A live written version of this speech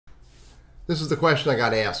This is the question I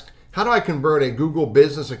got asked. How do I convert a Google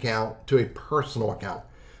business account to a personal account?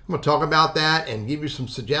 I'm going to talk about that and give you some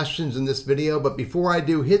suggestions in this video. But before I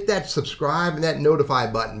do, hit that subscribe and that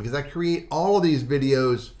notify button because I create all of these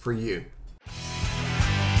videos for you.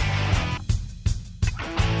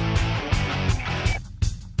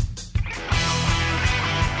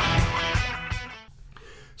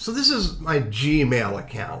 So this is my Gmail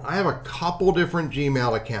account. I have a couple different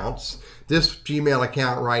Gmail accounts. This Gmail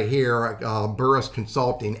account right here,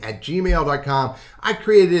 burrisconsulting@gmail.com, I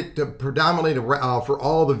created it predominantly for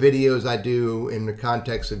all the videos I do in the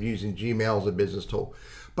context of using Gmail as a business tool.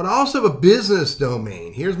 But I also have a business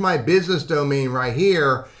domain. Here's my business domain right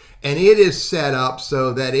here. And it is set up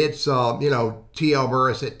so that it's,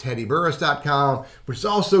 tlburris@teddyburris.com, which is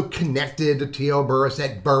also connected to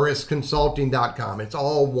tlburris@burrisconsulting.com. It's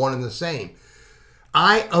all one and the same.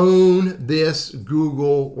 I own this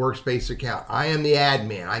Google Workspace account. I am the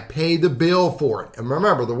admin. I pay the bill for it. And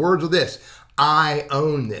remember, the words of this, I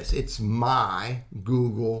own this. It's my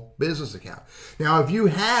Google business account. Now, if you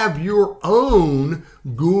have your own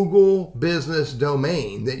Google business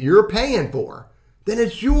domain that you're paying for, then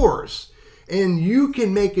it's yours. And you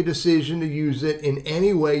can make a decision to use it in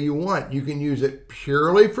any way you want. You can use it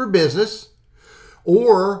purely for business,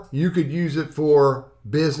 or you could use it for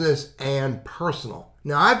business and personal.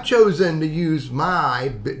 Now, I've chosen to use my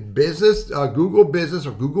business, Google Business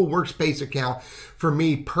or Google Workspace account for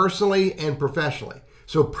me personally and professionally.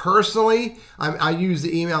 So personally, I use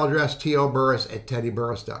the email address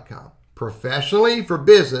tlburris@teddyburris.com. Professionally, for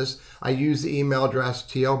business, I use the email address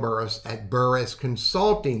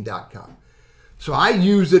tlburris@burrisconsulting.com. So I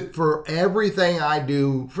use it for everything I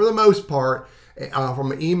do, for the most part,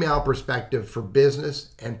 from an email perspective for business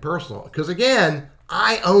and personal. Because again,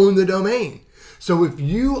 I own the domain. So if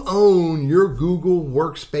you own your Google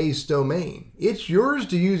Workspace domain, it's yours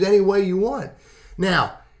to use any way you want.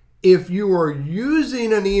 Now, if you are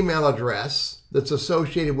using an email address that's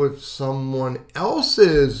associated with someone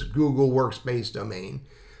else's Google Workspace domain,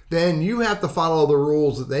 then you have to follow the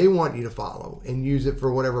rules that they want you to follow and use it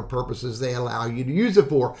for whatever purposes they allow you to use it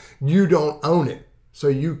for. You don't own it. So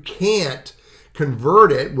you can't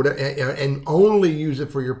convert it and only use it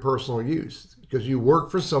for your personal use, because you work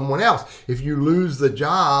for someone else. If you lose the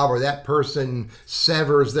job or that person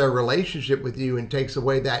severs their relationship with you and takes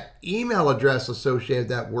away that email address associated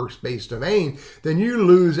with that workspace domain, then you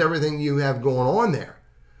lose everything you have going on there.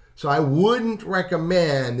 So I wouldn't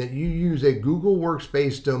recommend that you use a Google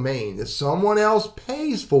Workspace domain that someone else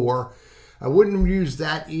pays for. I wouldn't use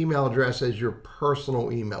that email address as your personal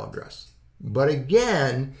email address. But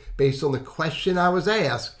again, based on the question I was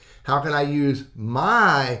asked, how can I use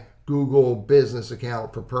my Google business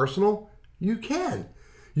account for personal? You can.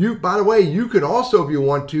 By the way, you could also, if you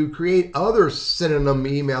want to, create other synonym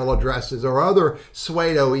email addresses or other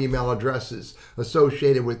pseudo email addresses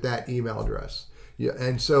associated with that email address. Yeah,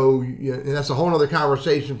 and so and that's a whole other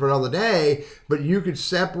conversation for another day, but you could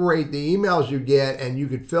separate the emails you get and you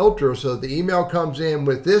could filter so that the email comes in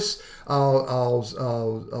with this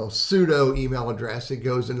pseudo email address. It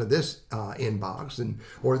goes into this inbox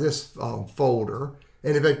or this folder.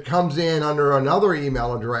 And if it comes in under another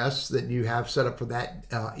email address that you have set up for that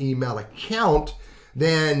email account,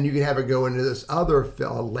 then you can have it go into this other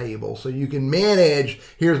label. So you can manage,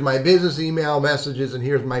 here's my business email messages and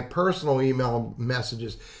here's my personal email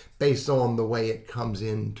messages based on the way it comes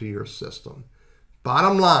into your system.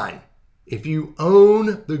 Bottom line, if you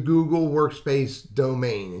own the Google Workspace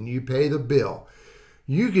domain and you pay the bill,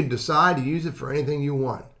 you can decide to use it for anything you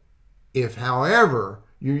want. If, however,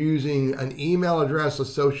 you're using an email address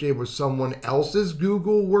associated with someone else's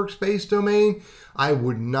Google Workspace domain, I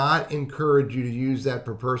would not encourage you to use that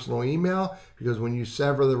for personal email, because when you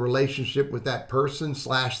sever the relationship with that person /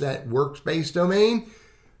 that workspace domain,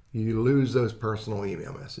 you lose those personal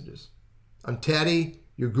email messages. I'm Teddy,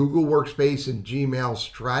 your Google Workspace and Gmail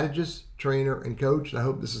strategist, trainer, and coach, and I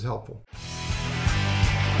hope this is helpful.